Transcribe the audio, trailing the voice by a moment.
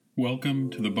Welcome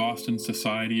to the Boston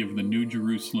Society of the New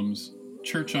Jerusalem's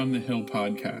Church on the Hill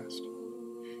podcast.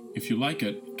 If you like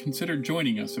it, consider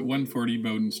joining us at 140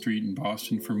 Bowdoin Street in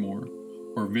Boston for more,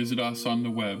 or visit us on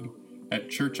the web at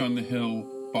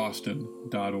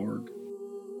churchonthehillboston.org.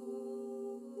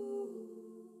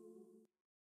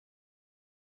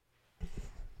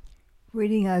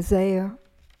 Reading Isaiah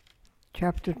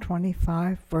chapter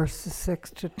 25, verses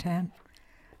 6 to 10.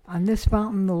 On this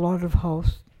mountain the Lord of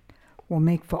hosts will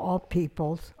make for all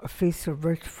peoples a feast of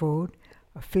rich food,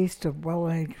 a feast of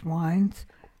well-aged wines,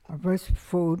 a rich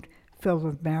food filled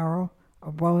with marrow,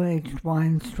 of well-aged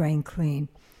wine strained clean.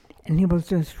 And he will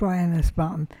destroy on this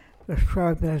mountain the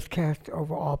shroud that is cast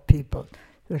over all peoples,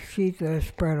 the sheet that is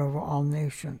spread over all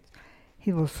nations.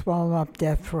 He will swallow up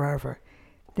death forever.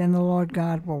 Then the Lord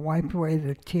God will wipe away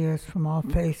the tears from all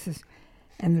faces,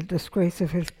 and the disgrace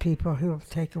of his people he will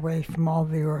take away from all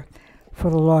the earth, for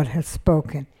the Lord has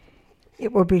spoken.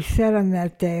 It will be said on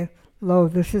that day, Lo,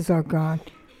 this is our God.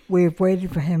 We have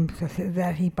waited for him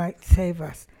that he might save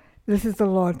us. This is the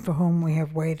Lord for whom we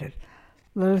have waited.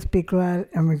 Let us be glad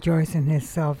and rejoice in his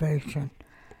salvation.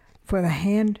 For the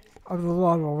hand of the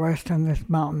Lord will rest on this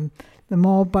mountain. The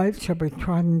Moabites shall be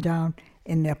trodden down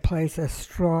in their place as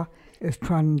straw is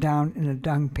trodden down in a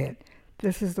dung pit.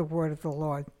 This is the word of the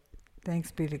Lord. Thanks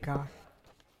be to God.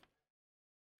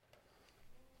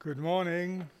 Good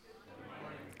morning.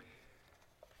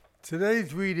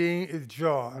 Today's reading is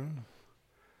John,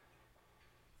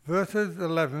 verses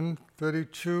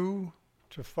 11:32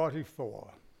 to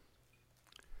 44.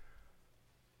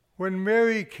 When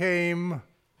Mary came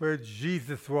where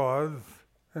Jesus was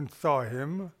and saw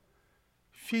him,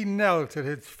 she knelt at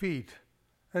his feet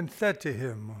and said to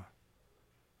him,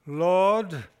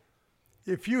 Lord,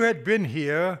 if you had been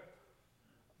here,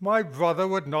 my brother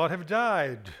would not have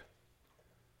died.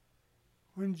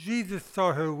 When Jesus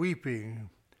saw her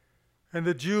weeping, and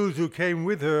the Jews who came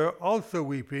with her also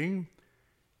weeping,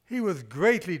 he was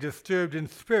greatly disturbed in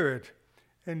spirit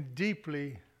and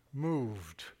deeply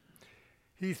moved.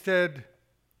 He said,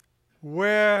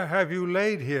 Where have you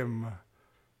laid him?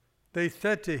 They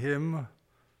said to him,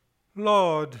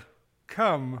 Lord,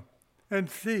 come and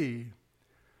see.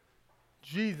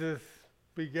 Jesus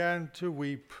began to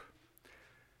weep.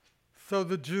 So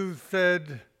the Jews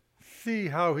said, See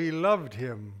how he loved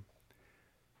him.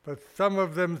 But some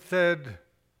of them said,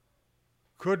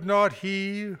 Could not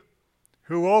he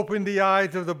who opened the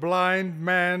eyes of the blind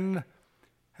man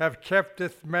have kept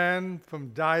this man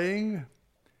from dying?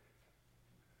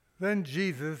 Then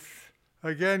Jesus,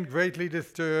 again greatly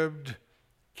disturbed,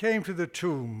 came to the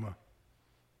tomb.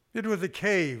 It was a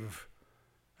cave,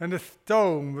 and a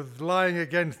stone was lying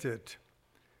against it.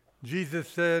 Jesus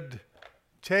said,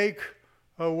 Take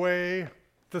away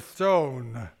the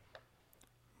stone.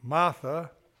 Martha,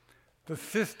 the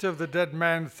sister of the dead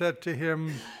man, said to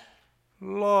him,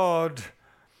 Lord,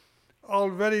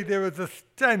 already there is a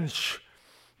stench,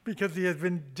 because he has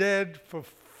been dead for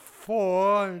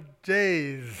 4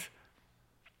 days.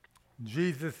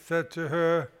 Jesus said to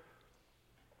her,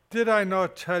 Did I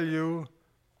not tell you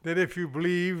that if you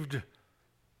believed,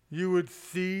 you would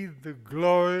see the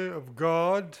glory of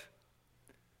God?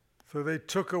 So they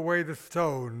took away the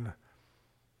stone.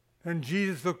 And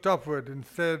Jesus looked upward and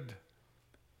said,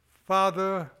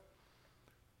 Father,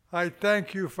 I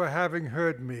thank you for having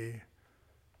heard me.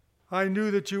 I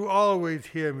knew that you always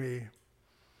hear me,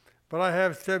 but I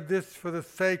have said this for the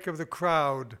sake of the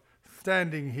crowd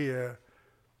standing here,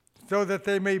 so that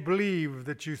they may believe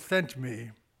that you sent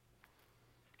me.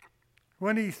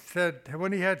 When he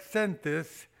had said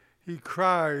this, he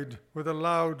cried with a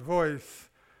loud voice,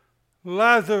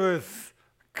 Lazarus,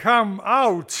 come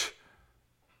out!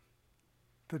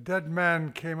 The dead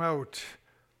man came out,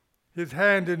 his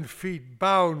hand and feet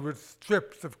bound with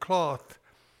strips of cloth,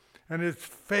 and his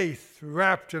face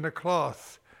wrapped in a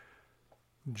cloth.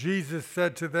 Jesus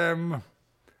said to them,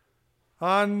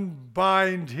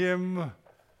 Unbind him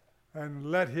and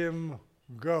let him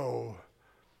go.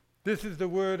 This is the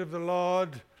word of the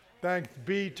Lord. Thanks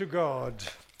be to God.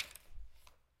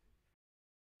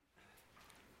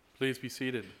 Please be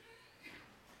seated.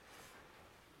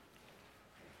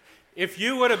 If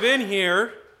you would have been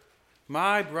here,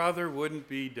 my brother wouldn't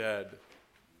be dead.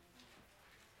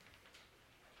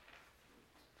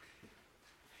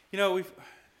 You know,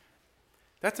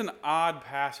 that's an odd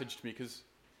passage to me because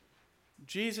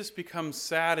Jesus becomes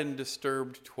sad and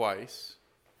disturbed twice.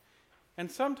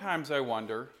 And sometimes I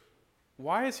wonder,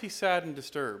 why is he sad and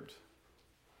disturbed?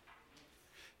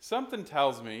 Something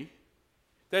tells me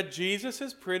that Jesus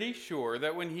is pretty sure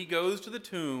that when he goes to the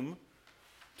tomb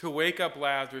to wake up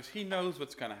Lazarus, he knows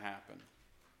what's going to happen.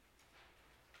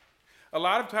 A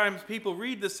lot of times people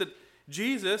read this that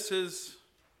Jesus is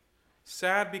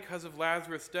sad because of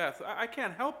Lazarus' death. I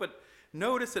can't help but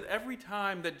notice that every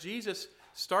time that Jesus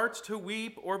starts to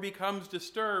weep or becomes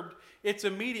disturbed, it's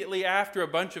immediately after a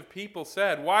bunch of people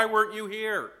said, "Why weren't you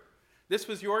here? This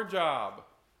was your job."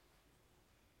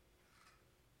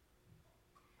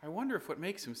 I wonder if what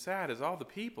makes him sad is all the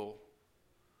people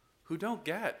who don't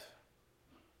get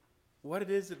what it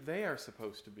is that they are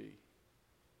supposed to be.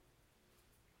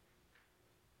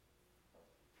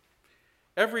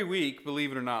 Every week,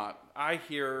 believe it or not, I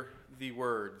hear the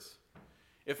words,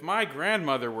 "If my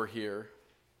grandmother were here,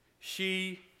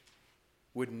 she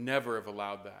would never have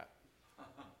allowed that."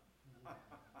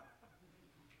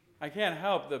 I can't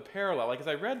help the parallel. Like, as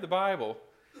I read the Bible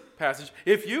passage,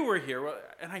 "If you were here,"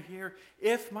 and I hear,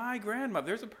 "If my grandmother,"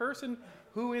 there's a person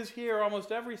who is here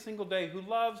almost every single day who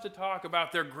loves to talk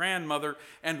about their grandmother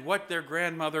and what their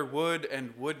grandmother would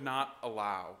and would not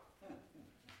allow.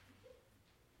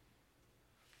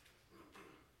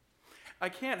 I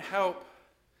can't help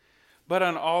but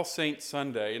on All Saints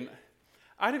Sunday, and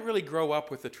I didn't really grow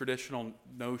up with the traditional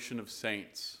notion of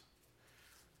saints.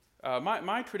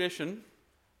 My tradition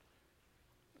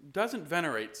doesn't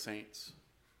venerate saints.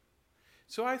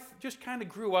 So I just kind of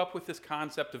grew up with this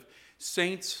concept of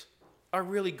saints are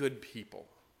really good people,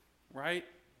 right?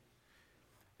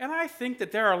 And I think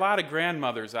that there are a lot of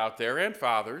grandmothers out there and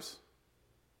fathers,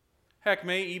 heck,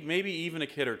 maybe even a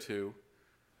kid or two,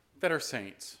 that are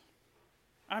saints.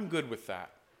 I'm good with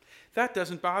that. That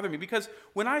doesn't bother me because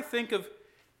when I think of,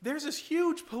 there's this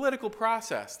huge political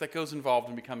process that goes involved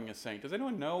in becoming a saint. Does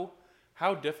anyone know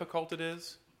how difficult it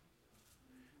is?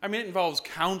 I mean, it involves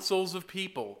councils of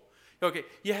people. Okay,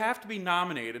 you have to be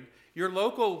nominated. Your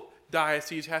local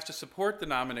diocese has to support the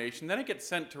nomination. Then it gets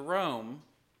sent to Rome.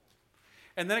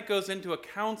 And then it goes into a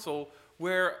council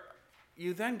where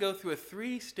you then go through a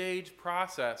 3-stage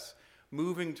process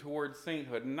moving towards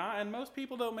sainthood. And most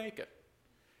people don't make it.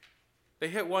 They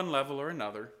hit one level or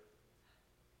another.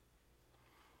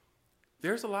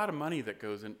 There's a lot of money that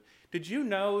goes in. Did you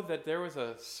know that there was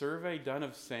a survey done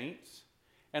of saints,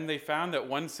 and they found that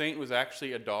one saint was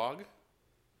actually a dog?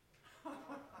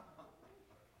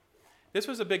 This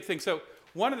was a big thing. So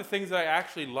one of the things that I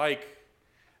actually like,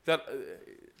 that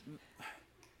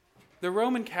the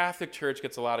Roman Catholic Church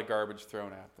gets a lot of garbage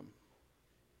thrown at them.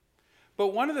 But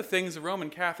one of the things the Roman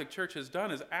Catholic Church has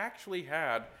done is actually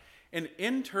had an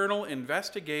internal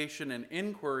investigation and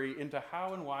inquiry into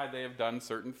how and why they have done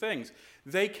certain things.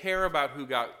 They care about who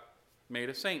got made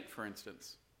a saint, for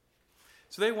instance.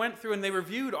 So they went through and they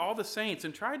reviewed all the saints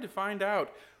and tried to find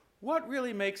out what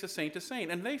really makes a saint a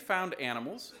saint. And they found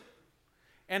animals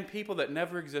and people that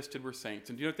never existed were saints.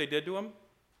 And do you know what they did to them?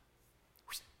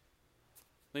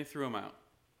 They threw them out.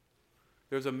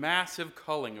 There was a massive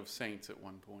culling of saints at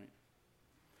one point.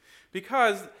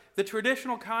 Because the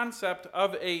traditional concept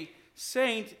of a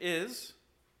saint is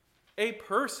a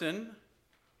person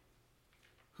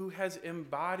who has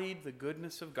embodied the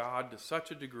goodness of God to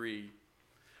such a degree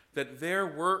that their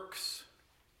works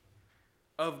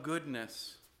of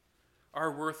goodness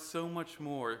are worth so much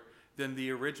more than the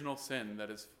original sin that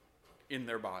is in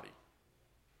their body.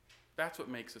 That's what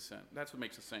makes a saint. That's what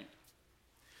makes a saint.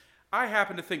 I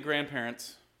happen to think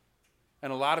grandparents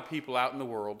and a lot of people out in the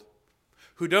world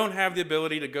who don't have the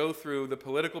ability to go through the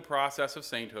political process of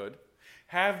sainthood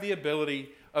have the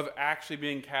ability of actually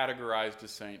being categorized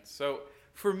as saints. So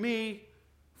for me,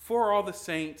 For All the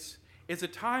Saints is a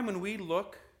time when we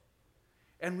look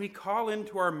and we call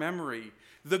into our memory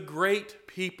the great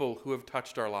people who have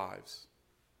touched our lives.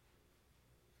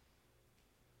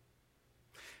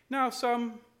 Now,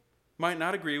 some might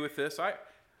not agree with this.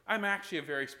 I'm actually a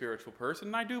very spiritual person,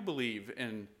 and I do believe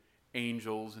in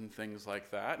angels and things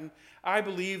like that. And I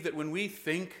believe that when we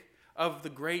think of the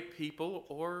great people,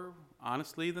 or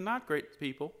honestly, the not great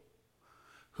people,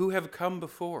 who have come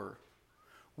before,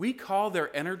 we call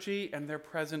their energy and their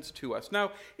presence to us.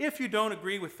 Now, if you don't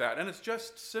agree with that, and it's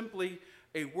just simply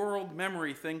a world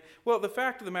memory thing, well, the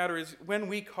fact of the matter is, when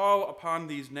we call upon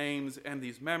these names and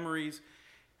these memories,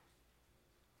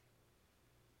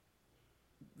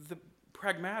 the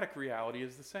pragmatic reality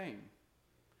is the same.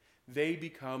 They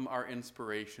become our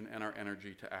inspiration and our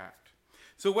energy to act.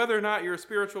 So whether or not you're a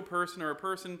spiritual person or a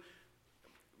person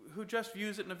who just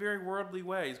views it in a very worldly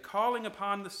way, calling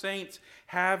upon the saints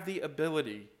have the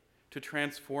ability to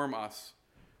transform us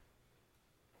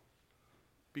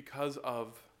because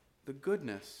of the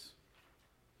goodness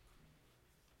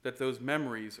that those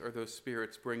memories or those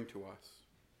spirits bring to us.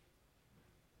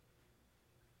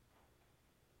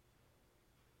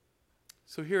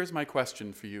 So here's my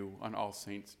question for you on All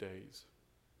Saints' days.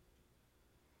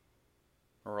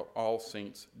 or All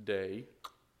Saints' Day.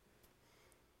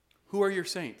 Who are your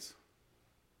saints?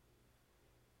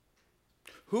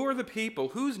 Who are the people,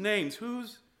 whose names,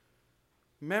 whose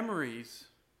memories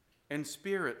and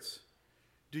spirits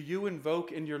do you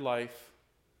invoke in your life,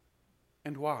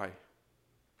 and why?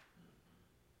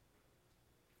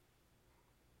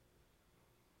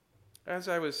 As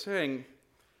I was saying,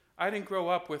 I didn't grow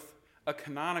up with a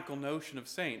canonical notion of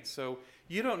saints, so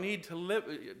you don't need to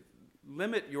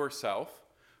limit yourself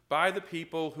by the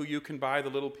people who you can buy the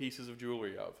little pieces of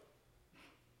jewelry of.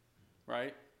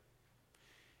 Right?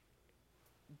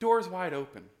 Doors wide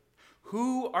open.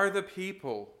 Who are the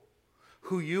people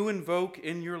who you invoke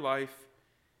in your life,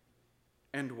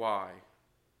 and why?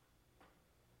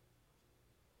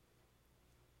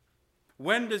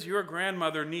 When does your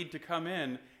grandmother need to come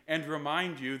in and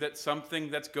remind you that something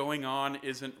that's going on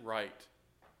isn't right?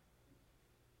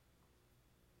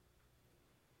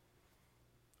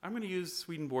 I'm going to use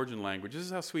Swedenborgian language. This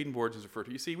is how Swedenborgians is referred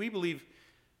to. You see, we believe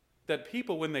that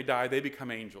people, when they die, they become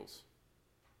angels.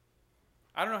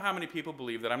 I don't know how many people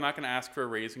believe that. I'm not going to ask for a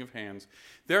raising of hands.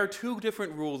 There are two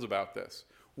different rules about this.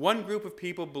 One group of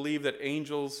people believe that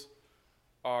angels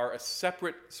are a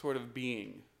separate sort of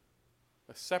being,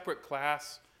 a separate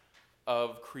class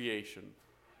of creation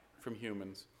from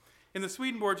humans. In the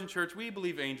Swedenborgian Church, we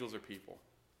believe angels are people.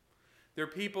 They're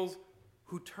peoples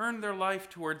who turn their life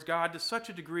towards God to such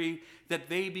a degree that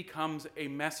they becomes a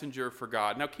messenger for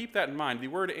God. Now keep that in mind. The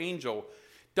word angel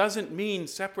doesn't mean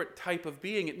separate type of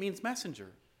being. It means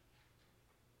messenger.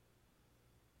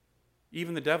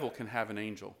 Even the devil can have an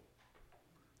angel.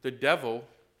 The devil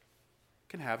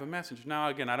can have a messenger. Now,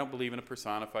 again, I don't believe in a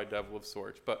personified devil of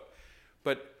sorts,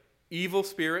 but evil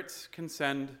spirits can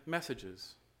send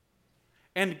messages.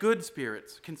 And good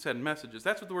spirits can send messages.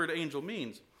 That's what the word angel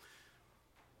means.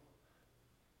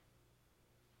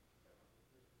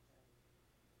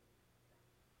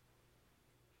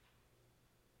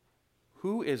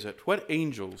 Who is it? What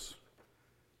angels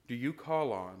do you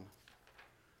call on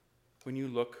when you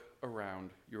look around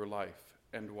your life,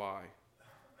 and why?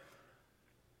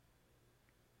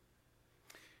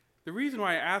 The reason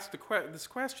why I ask this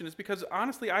question is because,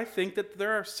 honestly, I think that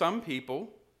there are some people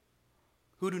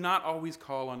who do not always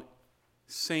call on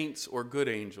saints or good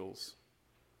angels,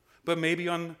 but maybe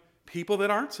on people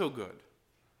that aren't so good.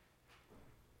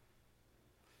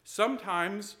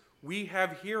 Sometimes we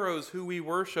have heroes who we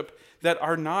worship that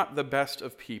are not the best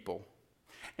of people.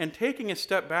 And taking a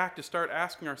step back to start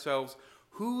asking ourselves,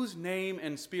 whose name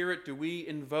and spirit do we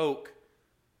invoke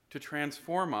to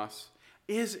transform us,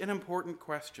 is an important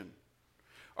question.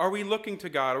 Are we looking to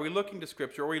God? Are we looking to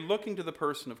Scripture? Are we looking to the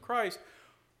person of Christ?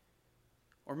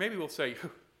 Or maybe we'll say,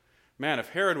 man, if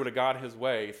Herod would have got his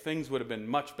way, things would have been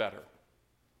much better.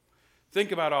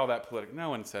 Think about all that political. No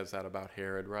one says that about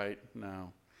Herod, right?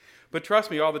 No. But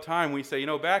trust me, all the time we say,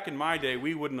 back in my day,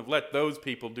 we wouldn't have let those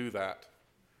people do that.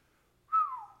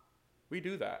 We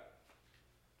do that.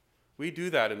 We do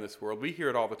that in this world. We hear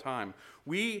it all the time.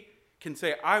 We can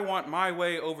say, I want my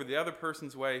way over the other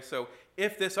person's way, so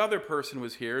if this other person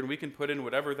was here, and we can put in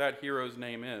whatever that hero's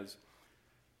name is,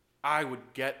 I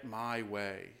would get my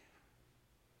way.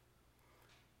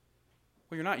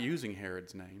 Well, you're not using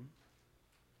Herod's name.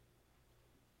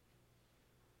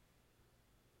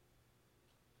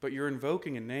 But you're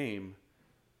invoking a name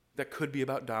that could be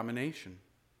about domination.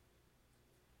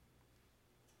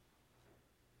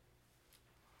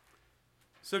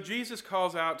 So Jesus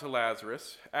calls out to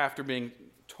Lazarus after being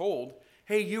told,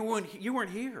 hey, you weren't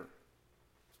here.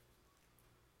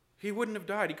 He wouldn't have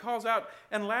died. He calls out,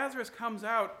 and Lazarus comes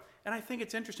out, and I think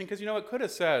it's interesting because, it could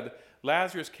have said,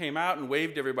 Lazarus came out and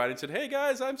waved to everybody and said, hey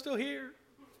guys, I'm still here.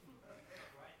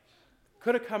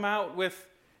 Could have come out with,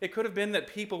 it could have been that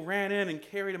people ran in and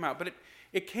carried him out, but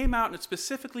it came out and it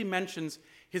specifically mentions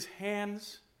his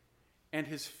hands and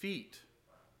his feet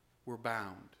were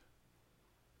bound.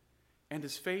 And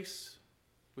his face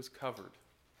was covered.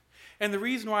 And the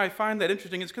reason why I find that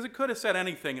interesting is because it could have said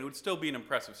anything and it would still be an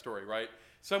impressive story, right?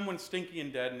 Someone's stinky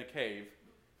and dead in a cave,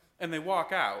 and they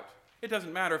walk out. It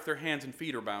doesn't matter if their hands and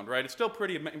feet are bound, right? It's still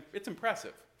it's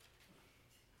impressive.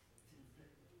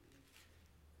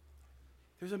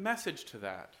 There's a message to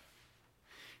that.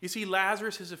 You see,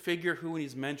 Lazarus is a figure who, when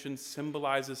he's mentioned,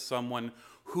 symbolizes someone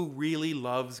who really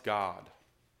loves God.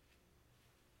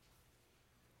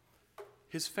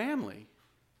 His family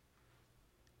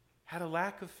had a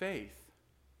lack of faith.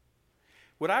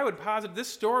 What I would posit, this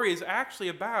story is actually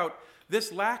about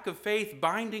this lack of faith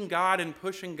binding God and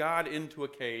pushing God into a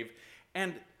cave.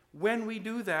 And when we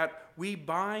do that, we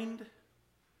bind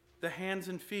the hands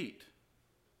and feet.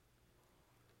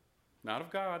 Not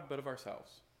of God, but of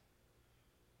ourselves.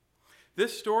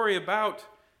 This story about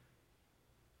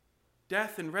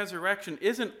death and resurrection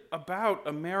isn't about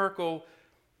a miracle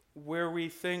where we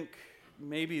think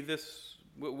maybe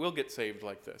we'll get saved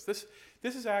like this.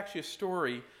 This is actually a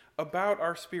story about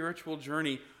our spiritual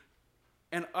journey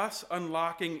and us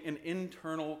unlocking an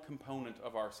internal component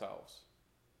of ourselves.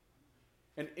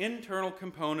 An internal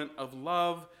component of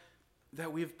love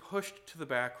that we've pushed to the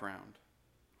background.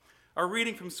 Our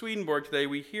reading from Swedenborg today,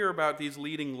 we hear about these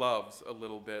leading loves a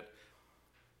little bit.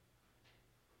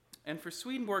 And for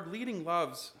Swedenborg, leading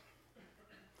loves,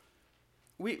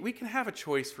 we can have a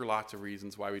choice for lots of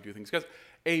reasons why we do things. Because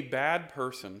a bad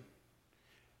person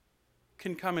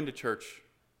can come into church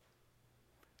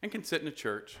and can sit in a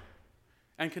church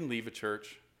and can leave a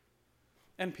church.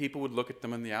 And people would look at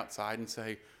them on the outside and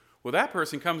say, well, that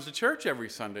person comes to church every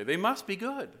Sunday. They must be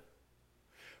good.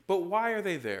 But why are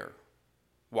they there?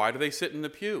 Why do they sit in the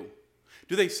pew?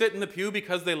 Do they sit in the pew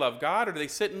because they love God, or do they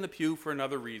sit in the pew for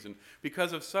another reason?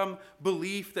 Because of some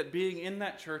belief that being in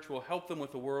that church will help them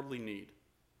with a worldly need.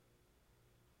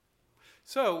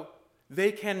 So,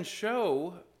 they can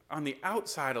show on the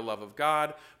outside a love of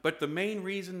God, but the main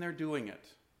reason they're doing it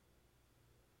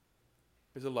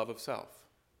is a love of self.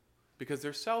 Because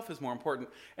their self is more important.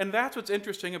 And that's what's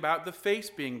interesting about the face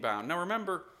being bound. Now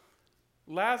remember,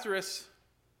 Lazarus,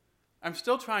 I'm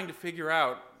still trying to figure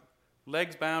out,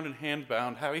 legs bound and hands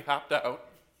bound, how he hopped out.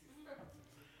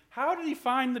 How did he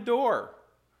find the door?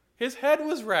 His head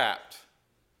was wrapped.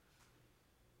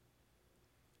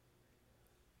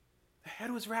 The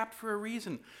head was wrapped for a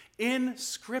reason. In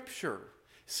Scripture,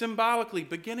 symbolically,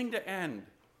 beginning to end,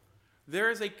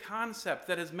 there is a concept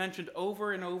that is mentioned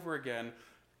over and over again,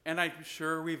 and I'm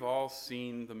sure we've all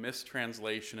seen the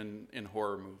mistranslation in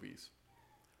horror movies.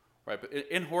 Right? But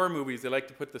in horror movies, they like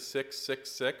to put the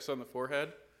 666 on the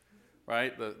forehead,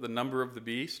 right? The number of the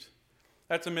beast.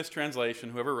 That's a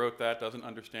mistranslation. Whoever wrote that doesn't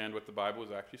understand what the Bible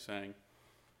is actually saying.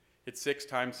 It's 6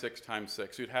 times 6 times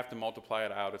 6. You'd have to multiply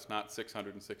it out. It's not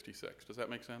 666. Does that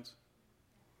make sense?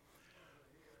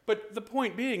 But the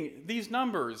point being, these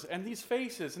numbers and these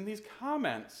faces and these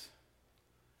comments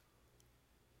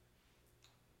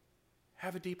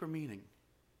have a deeper meaning.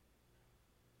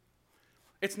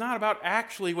 It's not about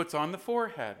actually what's on the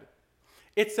forehead.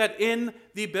 It's that in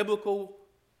the biblical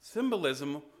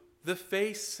symbolism, the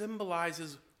face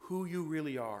symbolizes who you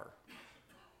really are.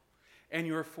 And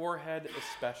your forehead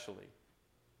especially.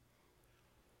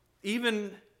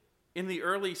 Even in the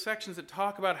early sections that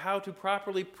talk about how to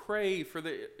properly pray for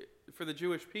the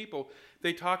Jewish people,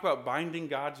 they talk about binding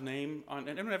God's name on.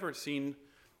 And anyone ever seen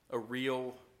a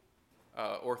real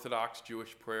Orthodox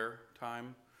Jewish prayer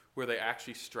time where they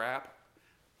actually strap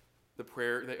the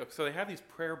prayer? So they have these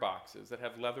prayer boxes that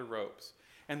have leather ropes,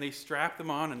 and they strap them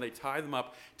on and they tie them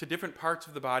up to different parts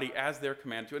of the body as they're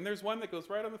commanded to. And there's one that goes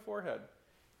right on the forehead.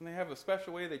 And they have a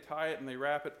special way they tie it and they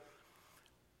wrap it.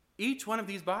 Each one of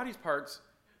these body parts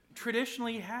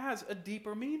traditionally has a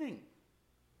deeper meaning.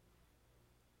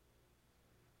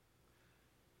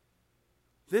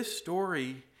 This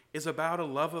story is about a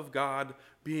love of God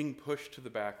being pushed to the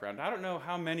background. I don't know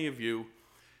how many of you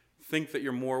think that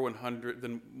you're more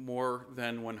than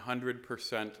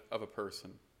 100% of a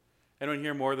person. Anyone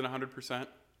here more than 100%?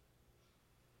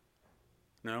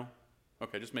 No?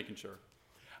 Okay, just making sure.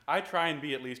 I try and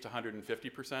be at least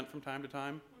 150% from time to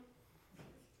time.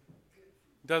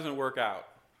 Doesn't work out.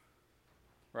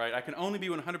 Right? I can only be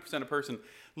 100% a person.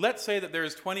 Let's say that there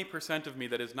is 20% of me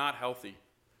that is not healthy.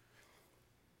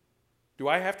 Do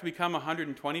I have to become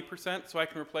 120% so I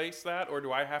can replace that? Or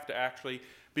do I have to actually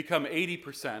become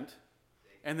 80%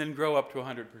 and then grow up to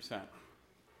 100%?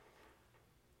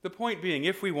 The point being,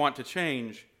 if we want to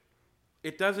change,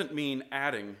 it doesn't mean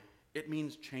adding, it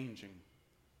means changing.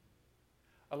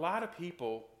 A lot of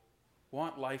people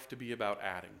want life to be about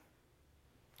adding.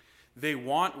 They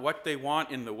want what they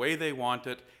want in the way they want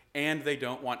it, and they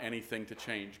don't want anything to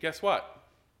change. Guess what?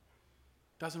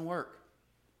 Doesn't work.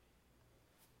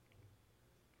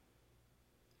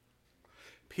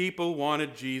 People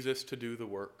wanted Jesus to do the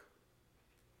work,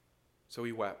 so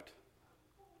he wept.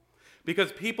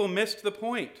 Because people missed the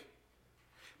point.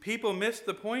 People missed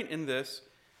the point in this,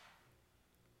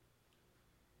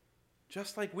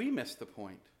 just like we missed the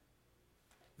point.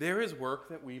 There is work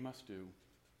that we must do.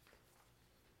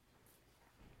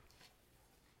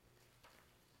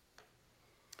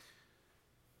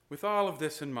 With all of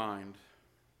this in mind,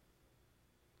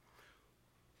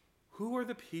 who are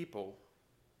the people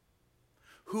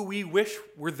who we wish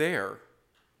were there,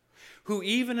 who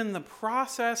even in the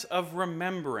process of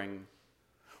remembering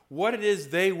what it is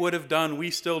they would have done, we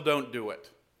still don't do it?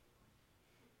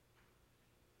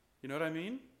 You know what I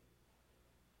mean?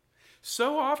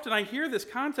 So often I hear this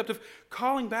concept of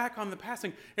calling back on the past.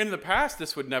 In the past,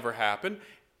 this would never happen.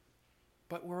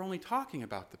 But we're only talking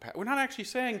about the past. We're not actually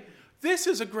saying, this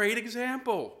is a great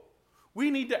example. We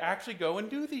need to actually go and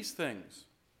do these things.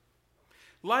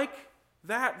 Like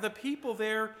that, the people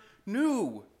there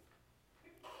knew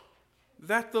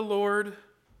that the Lord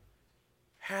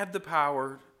had the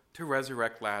power to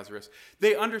resurrect Lazarus.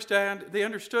 They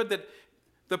understood that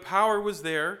the power was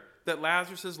there, that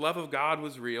Lazarus' love of God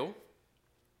was real.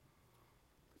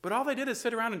 But all they did is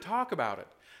sit around and talk about it.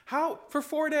 How? For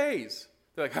 4 days.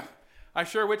 They're like, I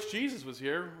sure wish Jesus was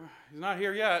here. He's not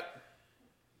here yet.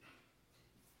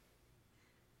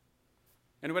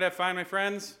 And what I find, my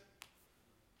friends?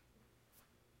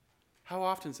 How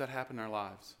often does that happen in our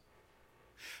lives?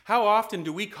 How often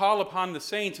do we call upon the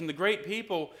saints and the great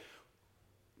people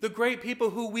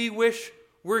who we wish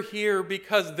were here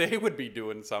because they would be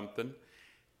doing something,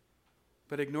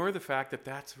 but ignore the fact that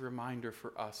that's a reminder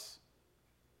for us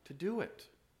to do it?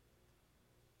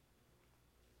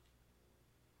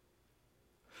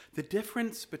 The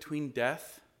difference between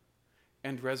death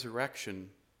and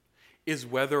resurrection is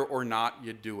whether or not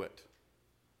you do it.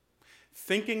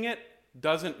 Thinking it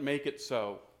doesn't make it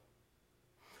so.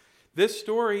 This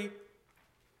story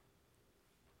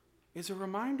is a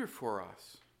reminder for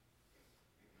us.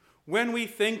 When we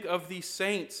think of the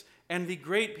saints and the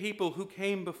great people who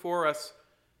came before us,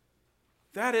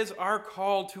 that is our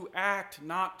call to act,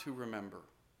 not to remember.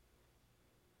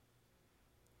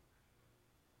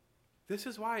 This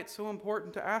is why it's so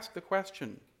important to ask the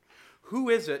question, who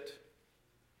is it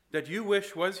that you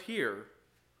wish was here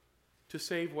to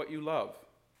save what you love?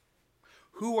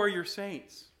 Who are your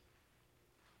saints?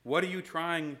 What are you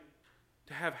trying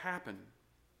to have happen?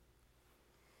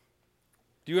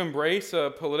 Do you embrace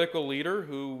a political leader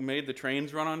who made the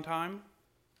trains run on time?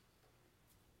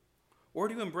 Or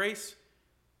do you embrace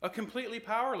a completely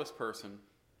powerless person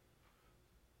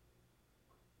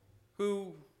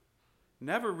who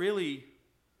never really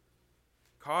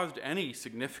caused any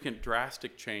significant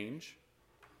drastic change,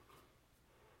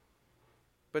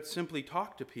 but simply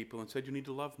talked to people and said, you need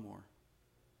to love more?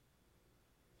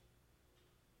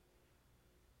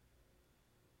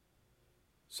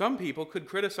 Some people could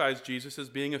criticize Jesus as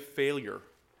being a failure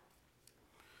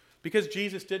because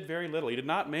Jesus did very little. He did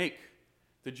not make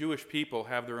the Jewish people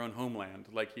have their own homeland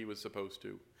like he was supposed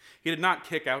to. He did not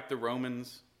kick out the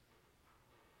Romans.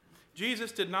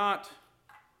 Jesus did not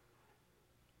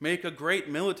make a great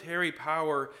military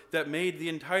power that made the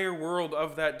entire world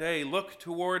of that day look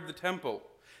toward the temple.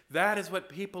 That is what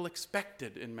people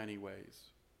expected in many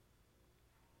ways.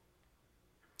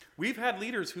 We've had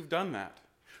leaders who've done that.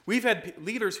 We've had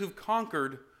leaders who've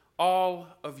conquered all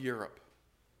of Europe.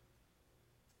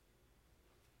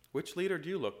 Which leader do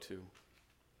you look to?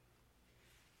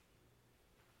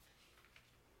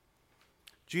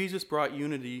 Jesus brought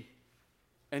unity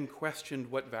and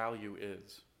questioned what value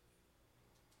is.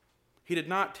 He did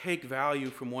not take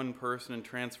value from one person and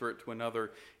transfer it to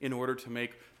another in order to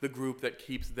make the group that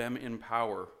keeps them in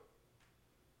power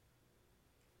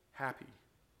happy.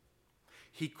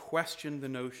 He questioned the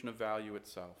notion of value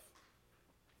itself.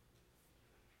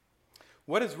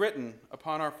 What is written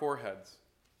upon our foreheads?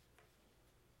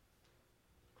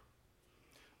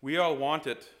 We all want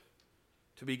it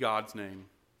to be God's name.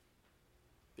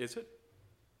 Is it?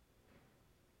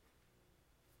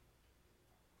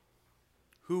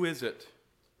 Who is it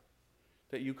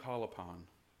that you call upon?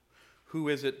 Who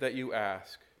is it that you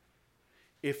ask?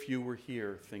 If you were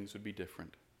here, things would be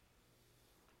different.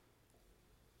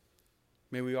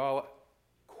 May we all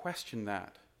question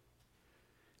that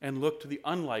and look to the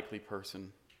unlikely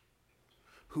person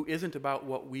who isn't about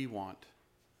what we want,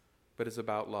 but is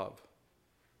about love.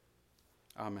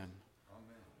 Amen.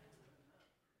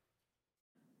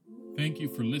 Thank you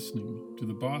for listening to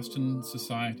the Boston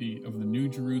Society of the New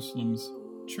Jerusalem's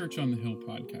Church on the Hill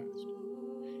podcast.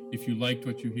 If you liked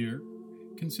what you hear,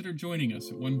 consider joining us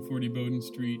at 140 Bowden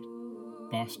Street,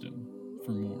 Boston,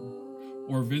 for more,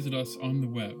 or visit us on the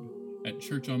web at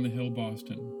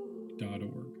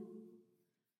churchonthehillboston.org.